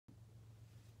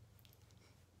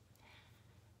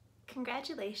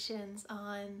Congratulations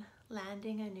on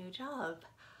landing a new job.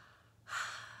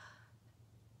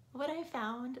 What I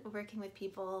found working with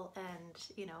people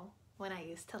and, when I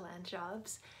used to land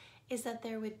jobs, is that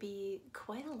there would be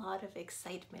quite a lot of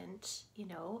excitement,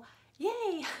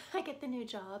 yay, I get the new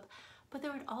job. But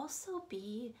there would also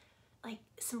be like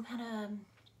some kind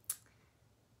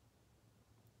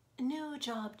of new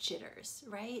job jitters,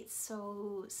 right?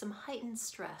 So some heightened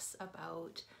stress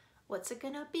about what's it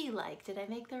gonna be like? Did I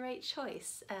make the right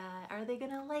choice? Are they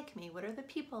gonna like me? What are the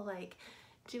people like?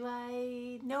 Do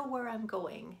I know where I'm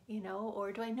going,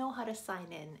 or do I know how to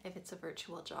sign in if it's a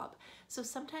virtual job? So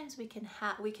sometimes we can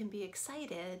be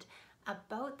excited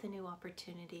about the new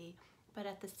opportunity, but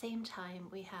at the same time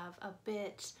we have a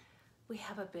bit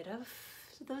of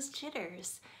those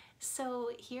jitters. So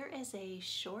here is a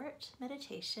short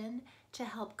meditation to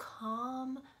help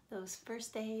calm those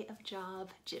first day of job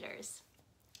jitters.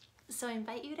 So I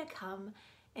invite you to come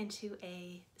into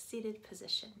a seated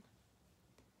position.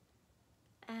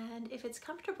 And if it's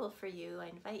comfortable for you, I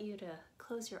invite you to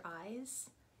close your eyes.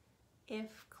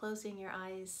 If closing your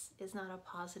eyes is not a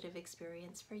positive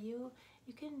experience for you,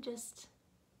 you can just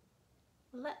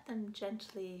let them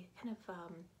gently kind of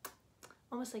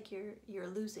almost like you're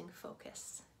losing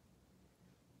focus.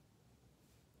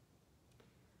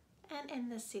 And in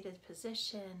this seated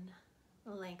position,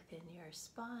 lengthen your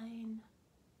spine,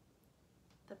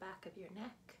 the back of your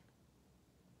neck,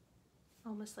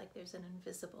 almost like there's an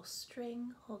invisible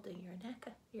string holding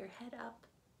your head up.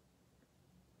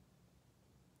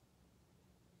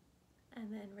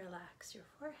 And then relax your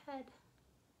forehead,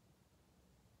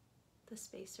 the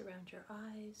space around your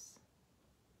eyes,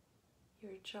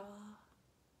 your jaw,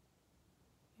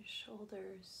 your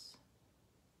shoulders.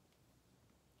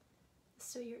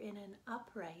 So you're in an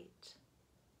upright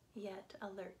yet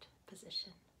alert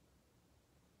position.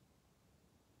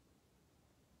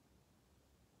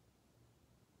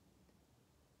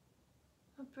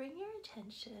 Now bring your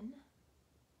attention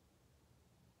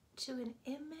to an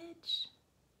image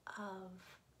of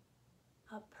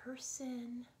a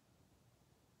person,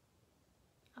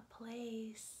 a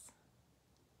place,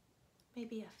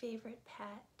 maybe a favorite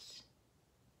pet,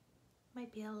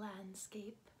 might be a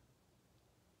landscape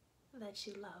that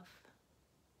you love.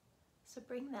 So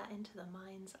bring that into the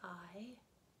mind's eye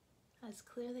as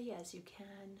clearly as you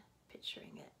can,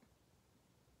 picturing it.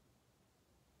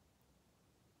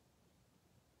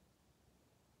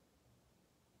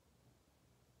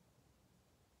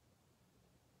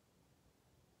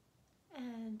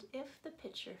 And if the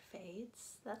picture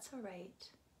fades, that's all right.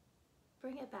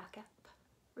 Bring it back up,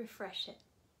 refresh it.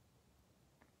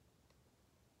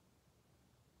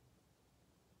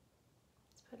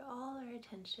 Let's put all our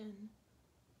attention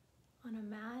on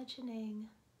imagining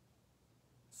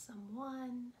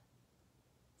someone,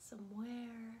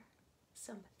 somewhere,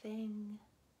 something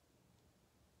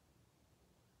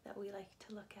that we like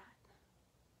to look at.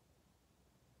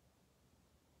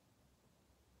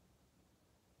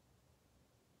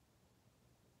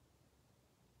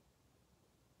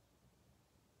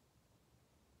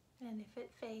 And if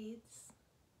it fades,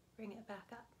 bring it back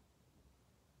up.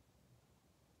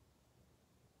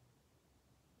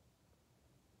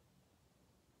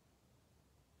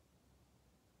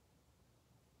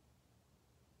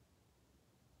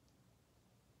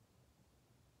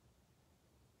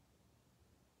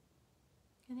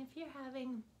 And if you're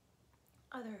having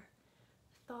other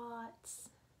thoughts,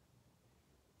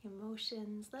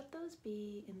 emotions, let those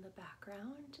be in the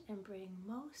background and bring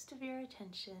most of your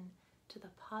attention to the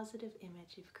positive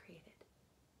image you've created.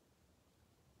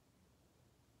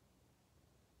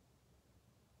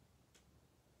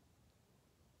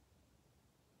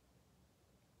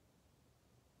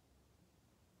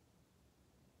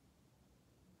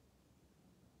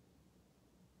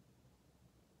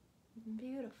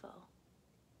 Beautiful.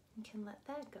 You can let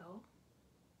that go.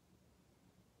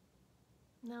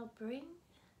 Now bring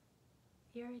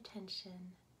your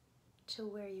attention to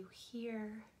where you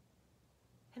hear,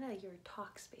 kind of your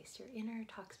talk space, your inner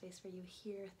talk space where you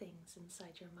hear things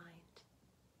inside your mind.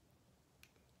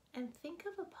 And think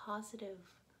of a positive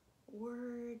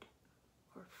word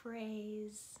or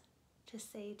phrase to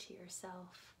say to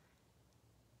yourself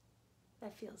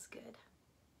that feels good.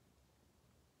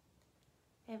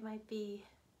 It might be,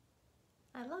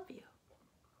 I love you.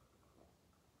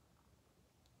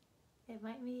 It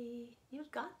might be,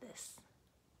 you've got this.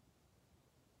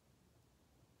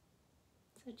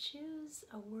 So choose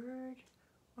a word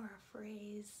or a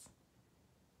phrase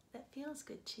that feels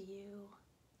good to you,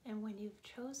 and when you've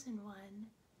chosen one,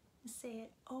 say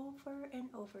it over and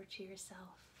over to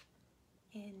yourself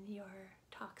in your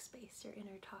talk space, your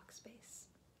inner talk space.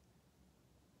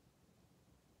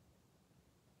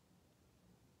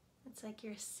 It's like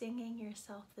you're singing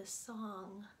yourself this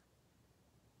song,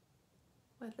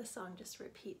 where the song just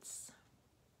repeats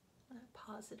a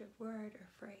positive word or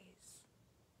phrase.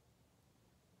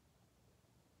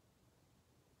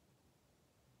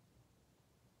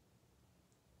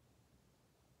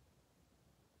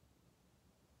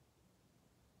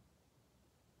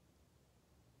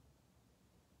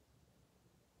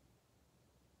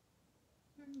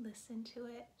 And listen to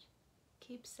it.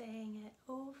 Keep saying it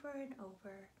over and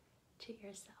over to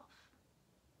yourself.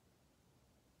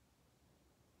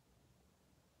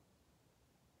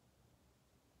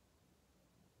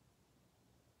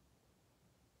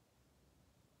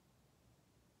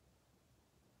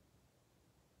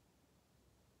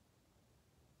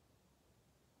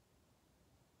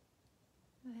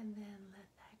 And then let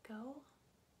that go.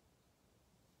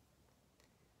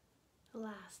 The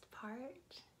last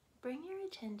part, bring your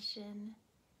attention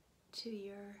to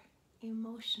your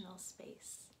emotional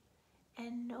space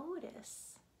and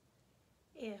notice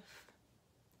if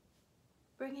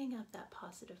bringing up that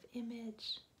positive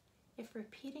image, if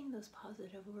repeating those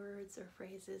positive words or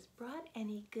phrases brought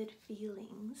any good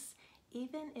feelings,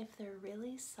 even if they're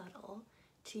really subtle.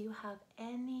 Do you have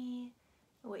any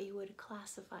what you would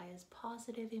classify as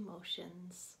positive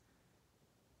emotions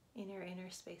in your inner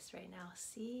space right now?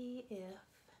 See if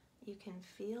you can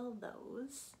feel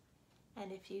those,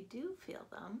 and if you do feel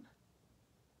them,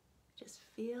 just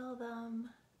feel them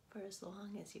for as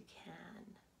long as you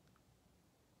can.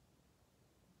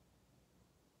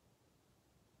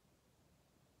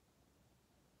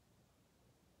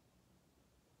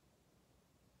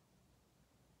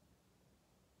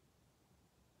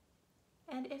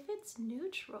 And if it's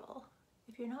neutral,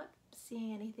 if you're not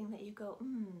seeing anything that you go,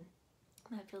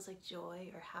 that feels like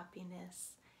joy or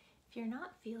happiness, if you're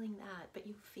not feeling that, but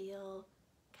you feel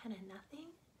kind of nothing,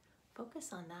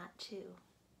 focus on that too.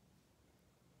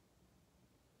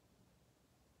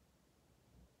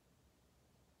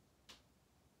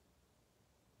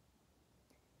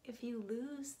 If you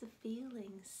lose the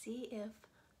feeling, see if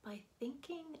by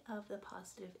thinking of the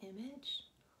positive image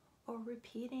or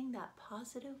repeating that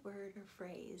positive word or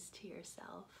phrase to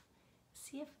yourself,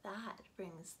 see if that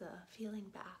brings the feeling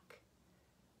back.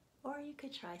 Or you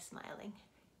could try smiling.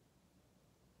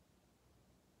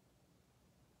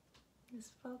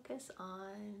 Just focus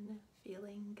on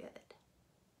feeling good.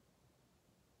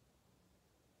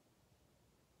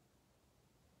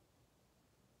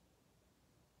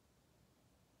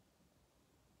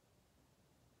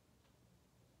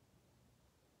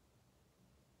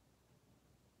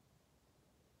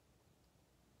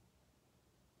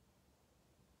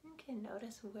 You can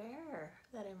notice where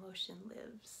that emotion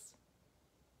lives.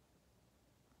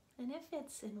 And if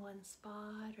it's in one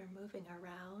spot or moving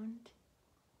around,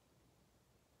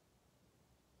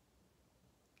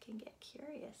 you can get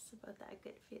curious about that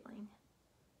good feeling.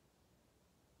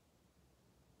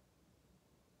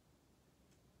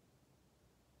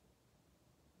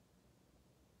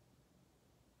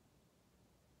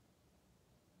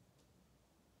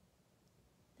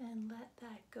 Then let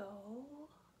that go.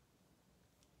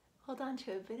 Hold on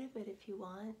to a bit of it if you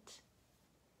want.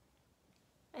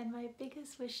 And my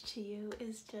biggest wish to you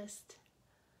is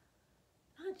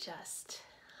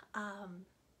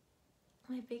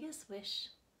my biggest wish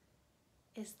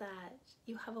is that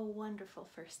you have a wonderful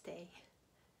first day,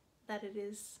 that it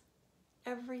is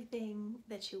everything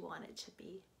that you want it to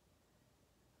be,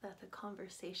 that the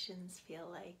conversations feel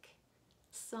like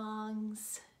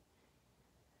songs,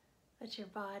 that your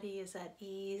body is at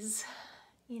ease,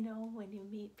 when you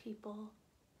meet people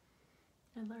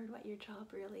and learn what your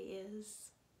job really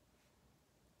is.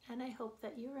 And I hope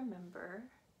that you remember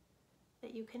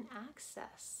that you can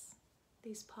access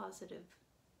these positive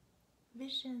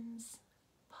visions,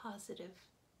 positive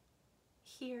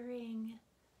hearing,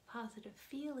 positive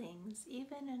feelings,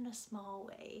 even in a small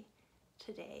way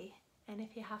today. And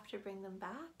if you have to bring them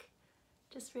back,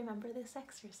 just remember this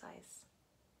exercise.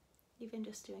 Even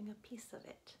just doing a piece of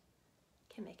it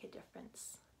can make a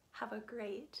difference. Have a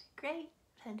great,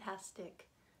 fantastic,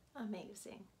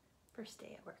 amazing first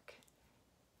day at work.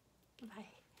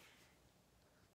 Bye.